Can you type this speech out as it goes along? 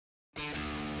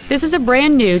This is a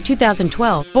brand new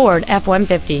 2012 Ford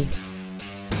F-150.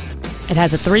 It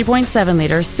has a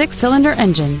 3.7-liter 6-cylinder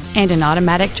engine and an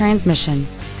automatic transmission.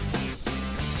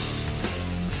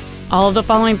 All of the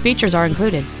following features are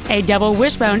included: a double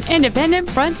wishbone independent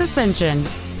front suspension,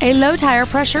 a low tire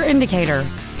pressure indicator,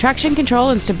 traction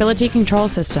control and stability control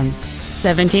systems,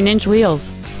 17-inch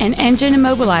wheels, an engine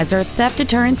immobilizer theft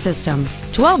deterrent system,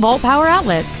 12-volt power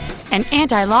outlets, an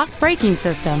anti-lock braking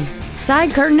system,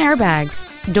 side curtain airbags,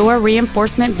 door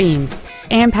reinforcement beams,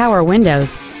 and power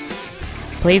windows.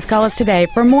 Please call us today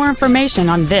for more information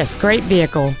on this great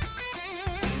vehicle.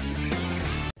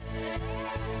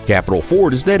 Capital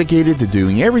Ford is dedicated to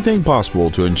doing everything possible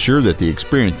to ensure that the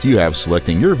experience you have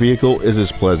selecting your vehicle is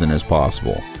as pleasant as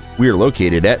possible. We are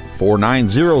located at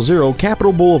 4900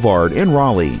 Capital Boulevard in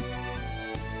Raleigh.